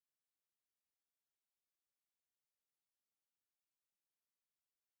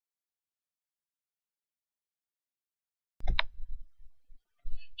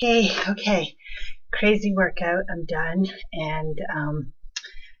Hey, okay, crazy workout. I'm done, and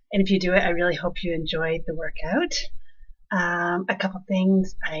if you do it, I really hope you enjoyed the workout. A couple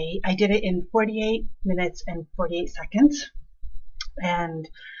things. I did it in 48 minutes and 48 seconds, and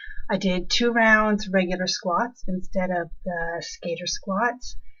I did 2 rounds regular squats instead of the skater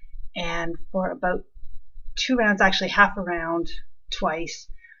squats, and for about 2 rounds, actually half a round twice,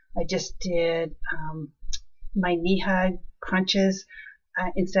 I just did my knee hug crunches.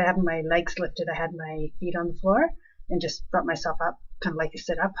 Instead of having my legs lifted, I had my feet on the floor and just brought myself up, kind of like a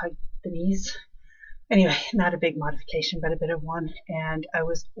sit up, hug the knees. Anyway, not a big modification, but a bit of one. And I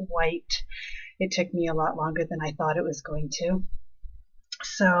was wiped. It took me a lot longer than I thought it was going to.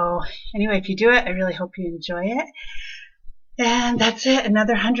 So anyway, if you do it, I really hope you enjoy it. And that's it.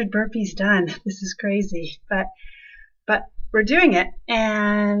 Another 100 burpees done. This is crazy, but we're doing it,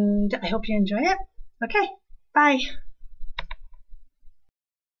 and I hope you enjoy it. Okay, bye.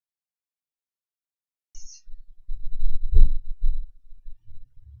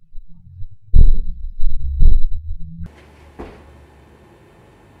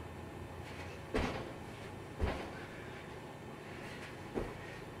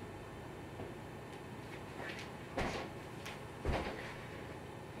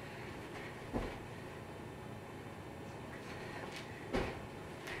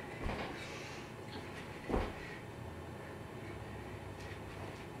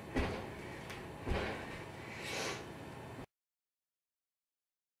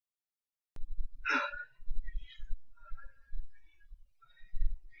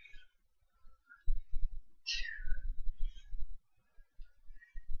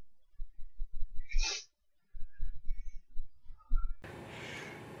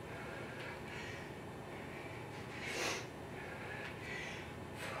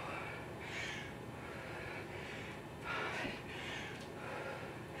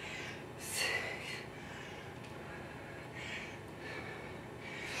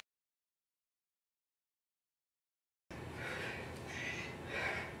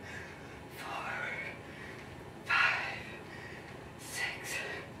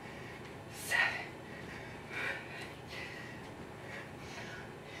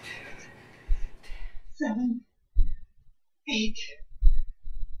 Seven, 8,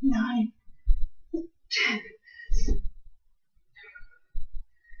 9, 10.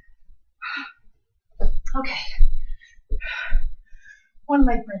 Okay. One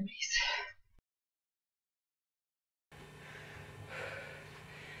leg burpees.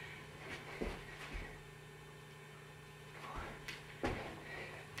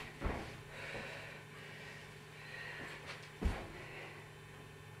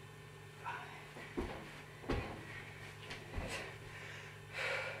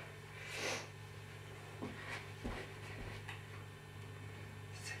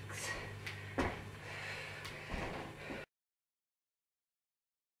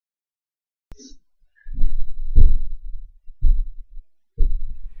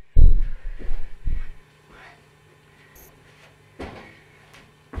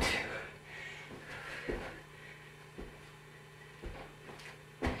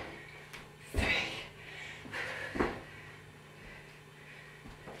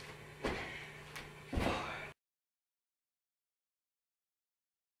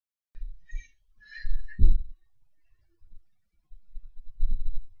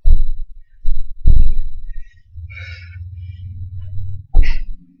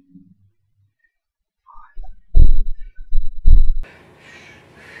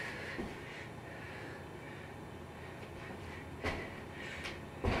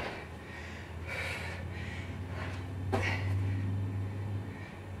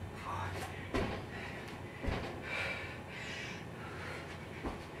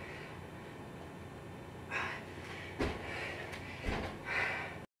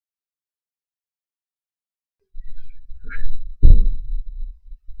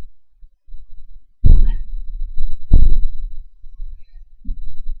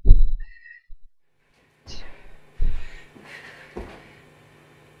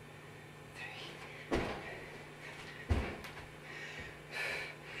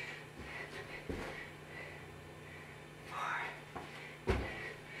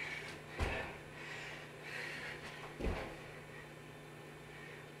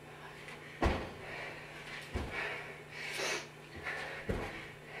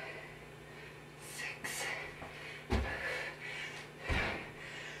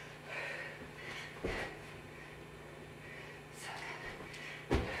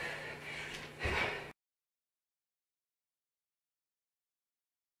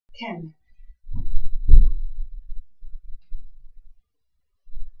 Ten.